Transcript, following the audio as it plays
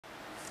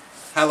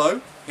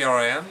Hello, here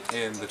I am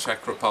in the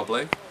Czech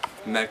Republic,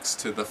 next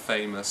to the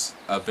famous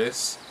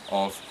abyss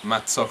of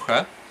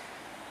Macocha.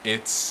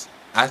 It's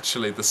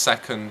actually the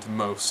second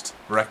most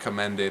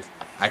recommended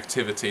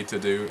activity to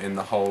do in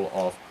the whole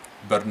of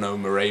Brno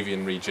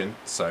Moravian region,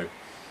 so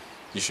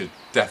you should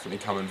definitely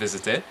come and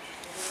visit it.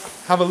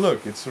 Have a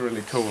look, it's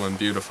really cool and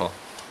beautiful.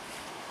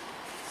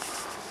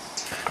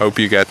 Hope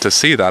you get to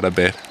see that a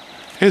bit.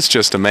 It's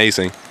just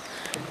amazing.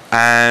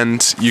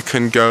 And you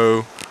can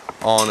go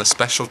on a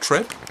special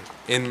trip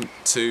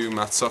into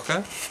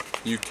Macocha.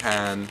 You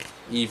can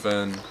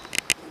even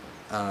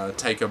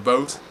take a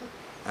boat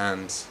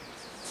and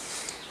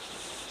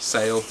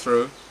sail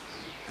through.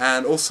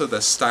 And also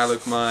there's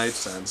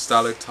stalagmites and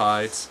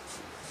stalactites,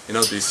 you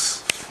know,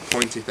 these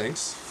pointy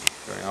things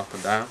going up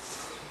and down.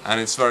 And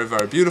it's very,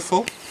 very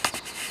beautiful.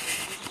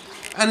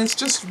 And it's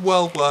just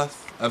well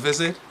worth a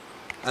visit.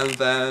 And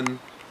then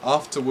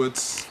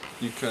afterwards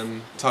you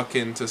can tuck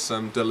into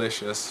some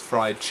delicious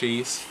fried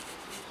cheese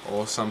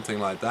or something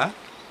like that.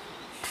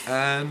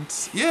 And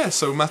yeah,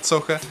 so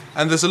Macocha.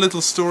 And there's a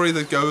little story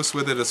that goes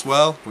with it as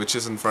well, which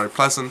isn't very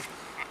pleasant,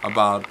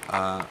 about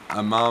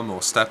a mum or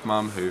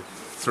stepmom who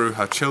threw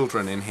her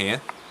children in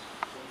here.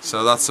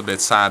 So that's a bit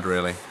sad,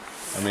 really.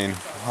 I mean,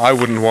 I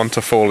wouldn't want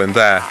to fall in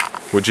there,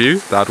 would you?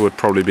 That would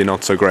probably be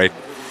not so great.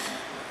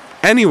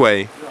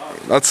 Anyway,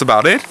 that's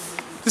about it.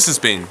 This has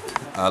been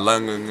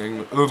Learning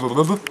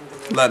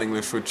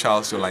English with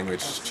Charles, your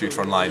language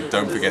tutor online.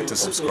 Don't forget to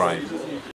subscribe.